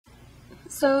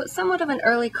So somewhat of an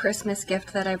early Christmas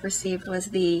gift that I've received was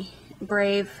the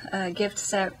Brave gift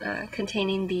set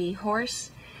containing the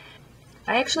horse.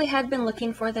 I actually had been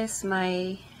looking for this.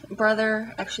 My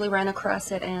brother actually ran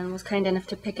across it and was kind enough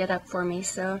to pick it up for me,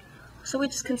 so we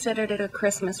just considered it a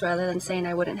Christmas rather than saying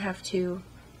I wouldn't have to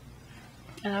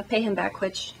pay him back,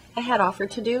 which I had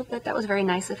offered to do, but that was very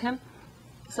nice of him.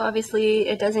 So obviously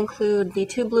it does include the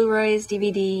 2 Blu-rays,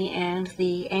 DVD, and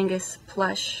the Angus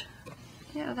plush.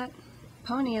 Yeah, that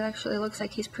pony actually looks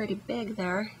like he's pretty big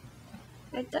there.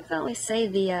 I'd definitely say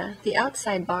the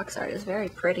outside box art is very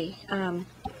pretty.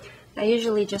 I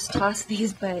usually just toss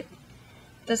these, but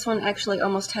this one actually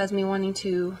almost has me wanting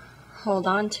to hold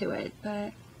on to it,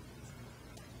 but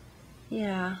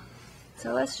yeah.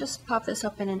 So let's just pop this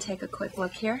open and take a quick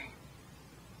look here.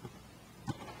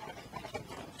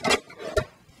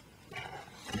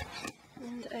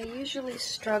 And I usually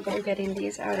struggle getting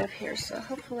these out of here, so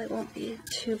hopefully it won't be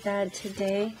too bad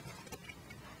today.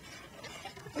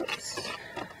 Oops,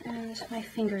 and my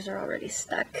fingers are already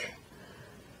stuck.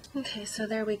 Okay, so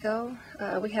there we go.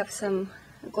 We have some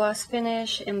gloss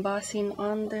finish embossing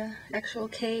on the actual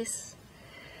case.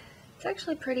 It's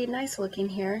actually pretty nice looking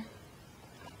here.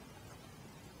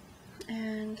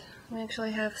 And we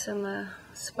actually have some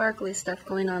sparkly stuff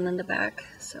going on in the back,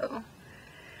 so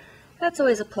that's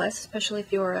always a plus, especially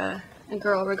if you're a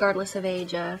girl, regardless of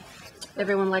age.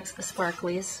 Everyone likes the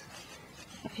sparklies.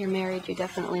 If you're married, you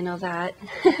definitely know that.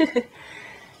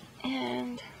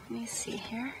 And let me see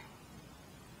here.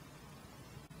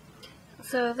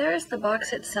 So there's the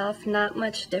box itself, not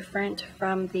much different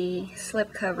from the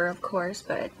slipcover, of course,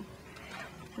 but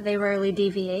they rarely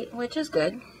deviate, which is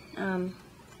good,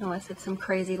 unless it's some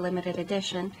crazy limited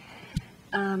edition.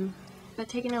 But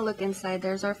taking a look inside,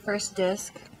 there's our first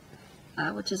disc,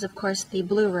 which is of course the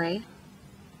Blu-ray.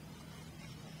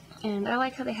 And I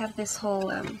like how they have this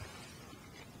whole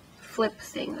flip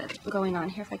thing that's going on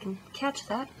here, if I can catch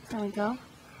that. There we go.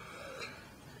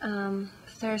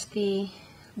 There's the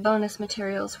bonus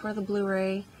materials for the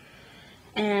Blu-ray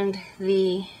and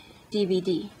the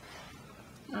DVD.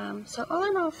 So all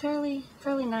in all, fairly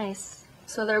nice.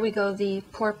 So there we go, the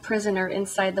poor prisoner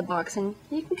inside the box, and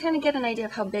you can kind of get an idea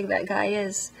of how big that guy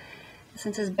is,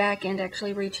 since his back end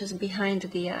actually reaches behind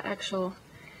the actual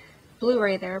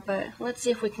Blu-ray there. But let's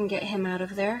see if we can get him out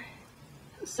of there.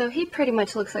 So he pretty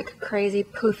much looks like a crazy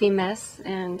poofy mess,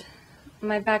 and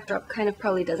my backdrop kind of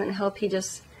probably doesn't help. He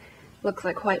just looks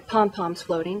like white pom-poms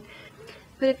floating.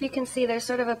 But if you can see, there's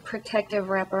sort of a protective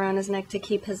wrap around his neck to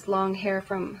keep his long hair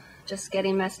from just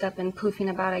getting messed up and poofing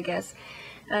about, I guess.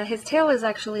 His tail is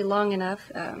actually long enough.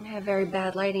 I have very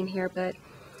bad lighting here, but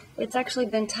it's actually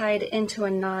been tied into a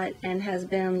knot and has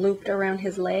been looped around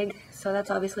his leg, so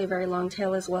that's obviously a very long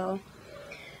tail as well.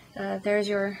 There's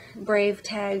your Brave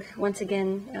tag, once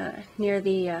again, near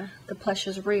the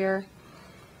plush's rear.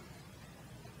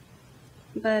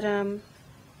 But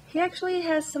he actually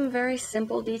has some very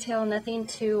simple detail, nothing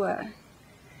too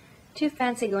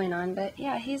fancy going on. But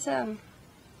yeah, he's a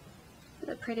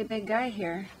pretty big guy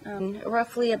here.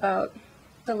 Roughly about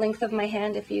the length of my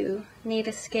hand if you need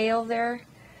a scale there.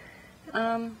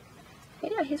 But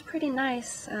yeah, he's pretty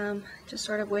nice. Just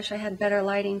sort of wish I had better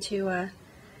lighting to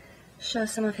show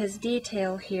some of his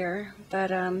detail here,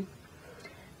 but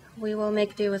we will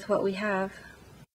make do with what we have.